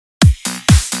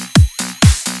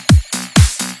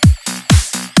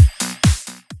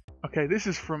Okay, this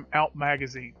is from Out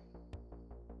Magazine.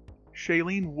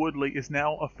 Shailene Woodley is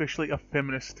now officially a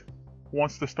feminist,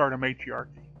 wants to start a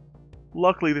matriarchy.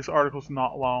 Luckily, this article's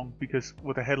not long because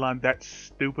with a headline that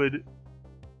stupid,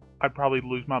 I'd probably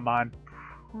lose my mind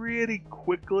pretty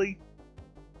quickly.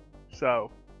 So,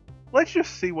 let's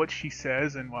just see what she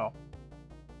says and, well,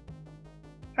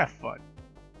 have fun.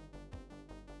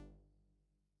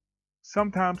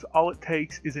 Sometimes all it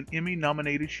takes is an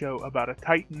Emmy-nominated show about a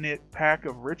tight-knit pack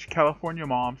of rich California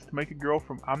moms to make a girl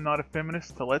from I'm not a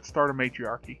feminist to let's start a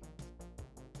matriarchy.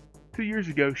 2 years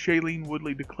ago, Shailene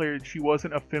Woodley declared she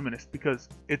wasn't a feminist because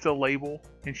it's a label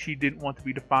and she didn't want to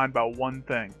be defined by one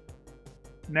thing.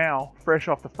 Now, fresh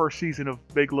off the first season of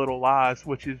Big Little Lies,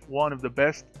 which is one of the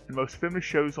best and most feminist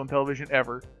shows on television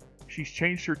ever, she's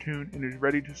changed her tune and is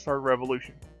ready to start a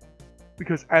revolution.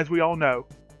 Because as we all know,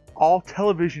 all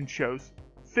television shows,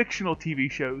 fictional TV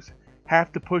shows,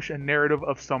 have to push a narrative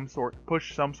of some sort,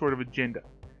 push some sort of agenda.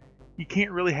 You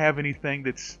can't really have anything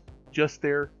that's just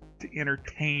there to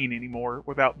entertain anymore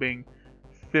without being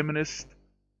feminist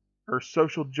or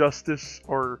social justice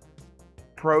or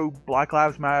pro Black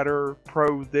Lives Matter,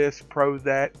 pro this, pro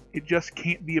that. It just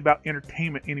can't be about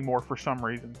entertainment anymore for some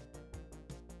reason.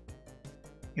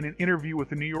 In an interview with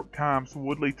the New York Times,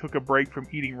 Woodley took a break from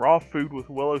eating raw food with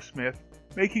Willow Smith,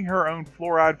 making her own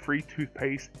fluoride-free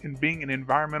toothpaste, and being an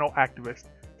environmental activist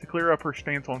to clear up her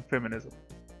stance on feminism.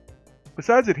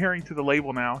 Besides adhering to the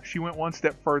label now, she went one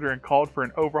step further and called for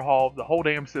an overhaul of the whole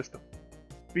damn system.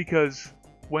 Because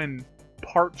when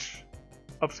parts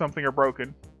of something are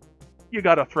broken, you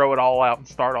gotta throw it all out and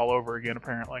start all over again,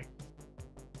 apparently.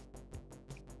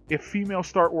 If females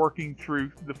start working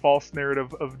through the false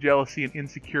narrative of jealousy and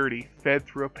insecurity fed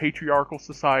through a patriarchal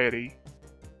society,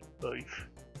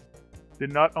 then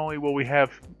not only will we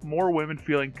have more women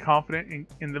feeling confident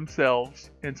in themselves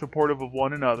and supportive of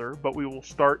one another, but we will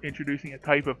start introducing a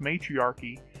type of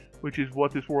matriarchy, which is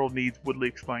what this world needs, Woodley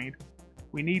explained.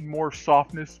 We need more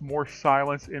softness, more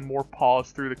silence, and more pause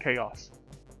through the chaos.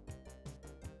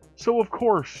 So of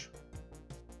course,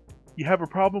 you have a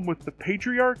problem with the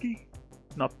patriarchy?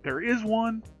 Not that there is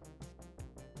one.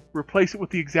 Replace it with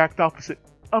the exact opposite,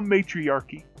 a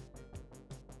matriarchy.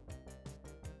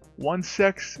 One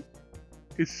sex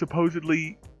is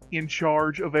supposedly in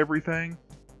charge of everything.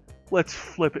 Let's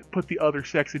flip it, put the other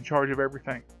sex in charge of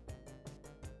everything.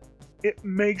 It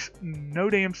makes no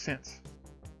damn sense.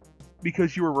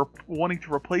 Because you are wanting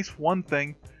to replace one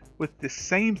thing with the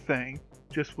same thing,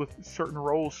 just with certain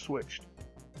roles switched.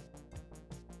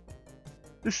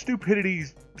 This stupidity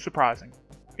is surprising,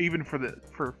 even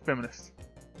for feminists.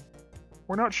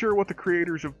 We're not sure what the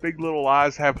creators of Big Little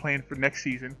Lies have planned for next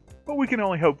season, but we can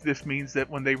only hope this means that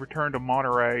when they return to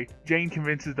Monterey, Jane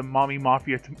convinces the mommy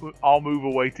mafia to all move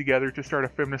away together to start a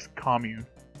feminist commune.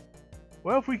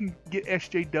 Well, if we can get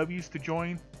SJWs to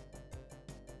join,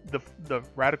 the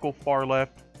radical far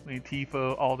left,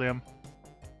 Antifa, all them,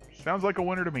 sounds like a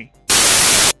winner to me.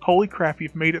 Holy crap,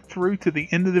 you've made it through to the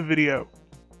end of the video.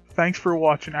 Thanks for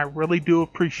watching, I really do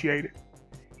appreciate it.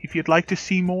 If you'd like to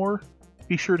see more,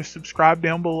 be sure to subscribe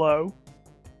down below.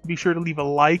 Be sure to leave a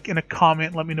like and a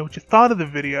comment, let me know what you thought of the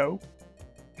video.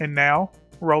 And now,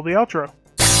 roll the outro.